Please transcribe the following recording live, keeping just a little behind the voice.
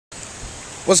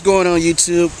What's going on,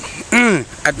 YouTube?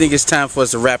 I think it's time for us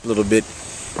to rap a little bit,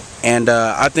 and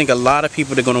I think a lot of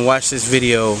people that are going to watch this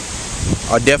video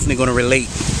are definitely going to relate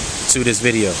to this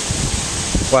video.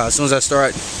 Wow, as soon as I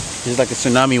start, it's like a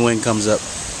tsunami wind comes up.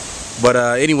 But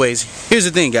anyways, here's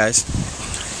the thing, guys.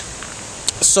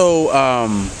 So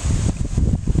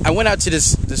I went out to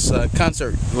this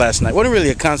concert last night. It wasn't really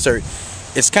a concert.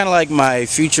 It's kind of like my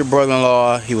future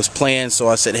brother-in-law. He was playing, so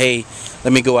I said, hey,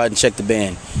 let me go out and check the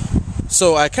band.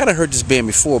 So I kind of heard this band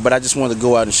before, but I just wanted to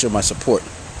go out and show my support.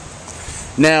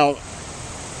 Now,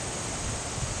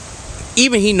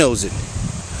 even he knows it.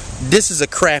 This is a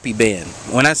crappy band.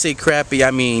 When I say crappy,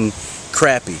 I mean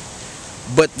crappy.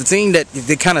 But the thing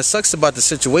that kind of sucks about the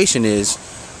situation is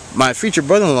my future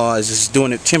brother-in-law is just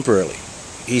doing it temporarily.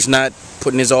 He's not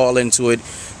putting his all into it.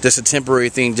 Just a temporary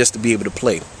thing just to be able to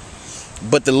play.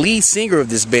 But the lead singer of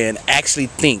this band actually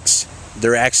thinks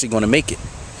they're actually going to make it.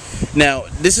 Now,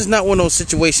 this is not one of those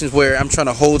situations where I'm trying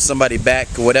to hold somebody back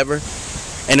or whatever.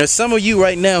 And there's some of you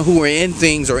right now who are in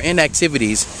things or in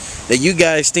activities that you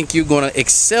guys think you're going to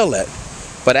excel at,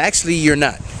 but actually you're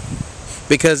not.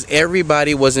 Because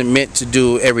everybody wasn't meant to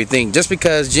do everything. Just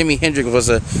because Jimi Hendrix was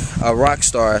a rock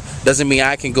star doesn't mean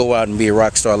I can go out and be a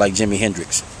rock star like Jimi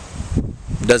Hendrix.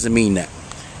 Doesn't mean that.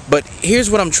 But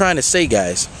here's what I'm trying to say,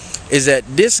 guys, is that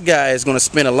this guy is going to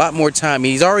spend a lot more time.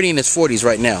 He's already in his 40s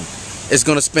right now. Is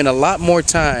going to spend a lot more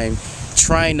time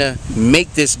trying to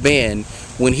make this band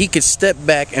when he could step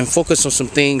back and focus on some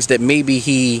things that maybe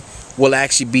he will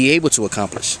actually be able to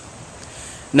accomplish.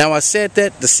 Now, I said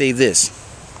that to say this.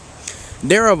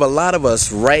 There are a lot of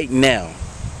us right now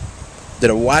that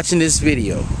are watching this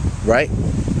video, right,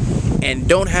 and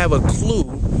don't have a clue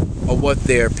of what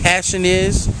their passion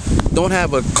is, don't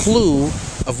have a clue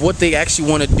of what they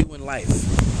actually want to do in life.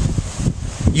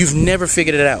 You've never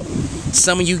figured it out.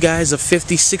 Some of you guys are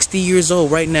 50, 60 years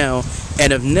old right now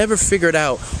and have never figured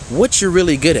out what you're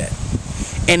really good at.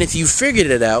 And if you figured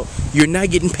it out, you're not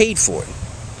getting paid for it.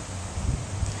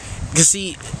 You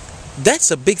see, that's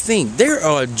a big thing. There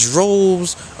are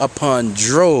droves upon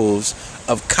droves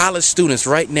of college students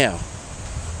right now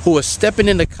who are stepping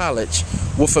into college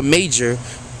with a major,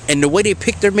 and the way they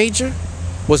picked their major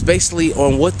was basically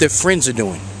on what their friends are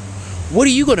doing. What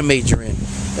are you going to major in?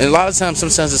 And a lot of times,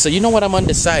 sometimes they say, you know what, I'm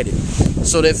undecided.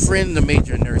 So their friend, the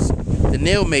major in nursing, the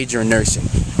nail major in nursing,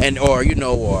 and or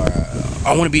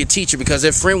I want to be a teacher because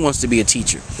their friend wants to be a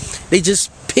teacher. They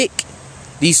just pick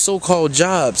these so-called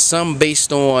jobs, some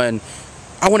based on,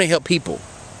 I want to help people.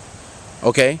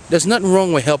 Okay? There's nothing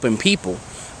wrong with helping people,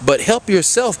 but help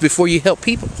yourself before you help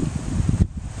people.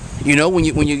 You know, when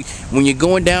you're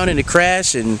going down in the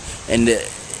crash and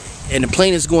the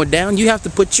plane is going down, you have to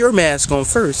put your mask on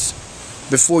first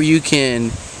before you can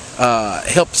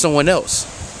help someone else.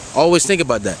 Always think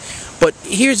about that. But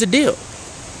here's the deal.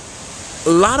 A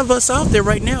lot of us out there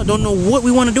right now don't know what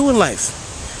we want to do in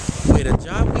life. We had a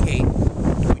job we hate.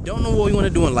 We don't know what we want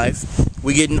to do in life.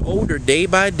 We're getting older day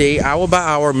by day, hour by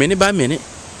hour, minute by minute.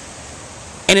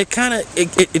 And it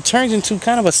turns into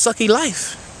kind of a sucky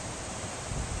life.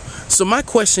 So my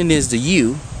question is to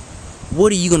you,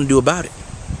 what are you going to do about it?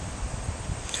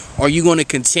 Are you going to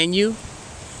continue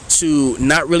to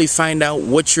not really find out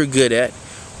what you're good at,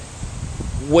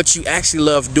 what you actually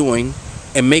love doing,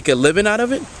 and make a living out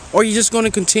of it? Or are you just going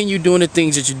to continue doing the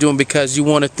things that you're doing because you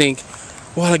want to think,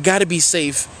 well, I got to be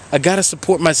safe, I got to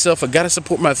support myself, I got to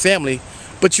support my family,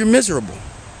 but you're miserable.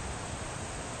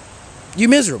 You're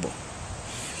miserable.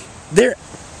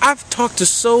 I've talked to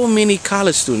so many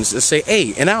college students that say,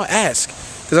 hey, and I'll ask,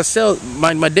 because I sell,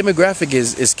 my demographic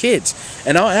is kids,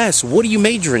 and I'll ask, what are you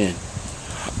majoring in?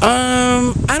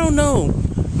 I don't know.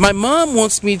 My mom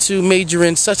wants me to major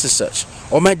in such and such,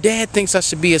 or my dad thinks I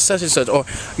should be a such and such, or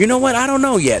you know what, I don't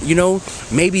know yet, you know,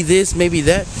 maybe this, maybe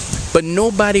that. But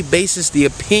nobody bases the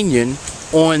opinion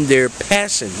on their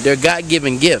passion, their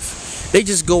God-given gift. They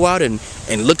just go out and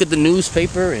look at the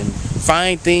newspaper and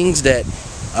find things that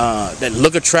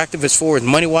look attractive as far as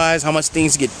money-wise, how much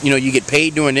things you get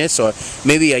paid doing this, or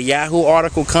maybe a Yahoo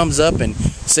article comes up and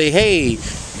say, hey,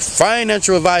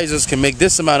 financial advisors can make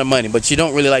this amount of money, but you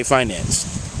don't really like finance.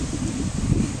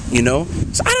 You know?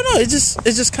 So I don't know, it's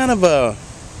just kind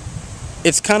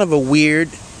of a weird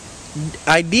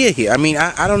idea here. I mean,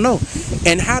 I don't know.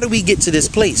 And how do we get to this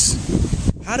place?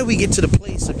 How do we get to the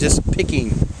place of just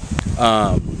picking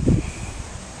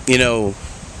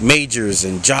majors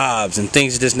and jobs and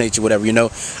things of this nature, whatever, you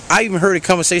know? I even heard a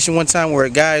conversation one time where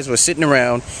guys were sitting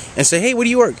around and say, hey, where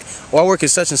do you work? Oh, I work at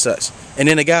such and such. And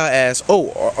then the guy asked,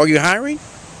 oh, are you hiring?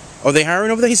 Are they hiring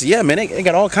over there? He said, yeah, man, they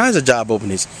got all kinds of job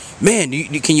openings. Man,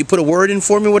 can you put a word in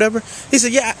for me or whatever? He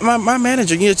said, yeah, my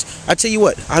manager, I tell you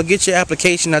what, I'll get your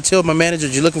application. I tell my manager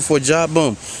you're looking for a job.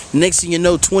 Boom. Next thing you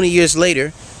know, 20 years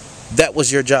later, that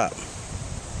was your job.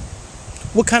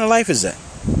 What kind of life is that?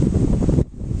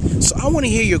 So I want to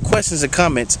hear your questions and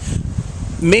comments.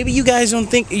 Maybe you guys don't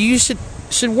think you should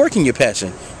work in your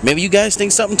passion. Maybe you guys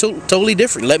think something totally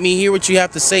different. Let me hear what you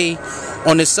have to say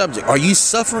on this subject. Are you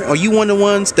suffering? Are you one of the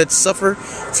ones that suffer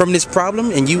from this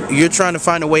problem and you're trying to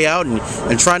find a way out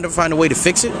and trying to find a way to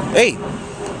fix it? Hey,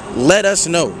 let us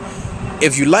know.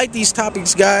 If you like these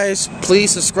topics, guys,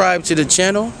 please subscribe to the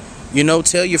channel.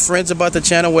 Tell your friends about the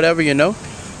channel, whatever, And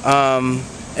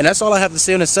that's all I have to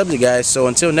say on the subject, guys. So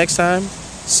until next time,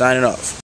 signing off.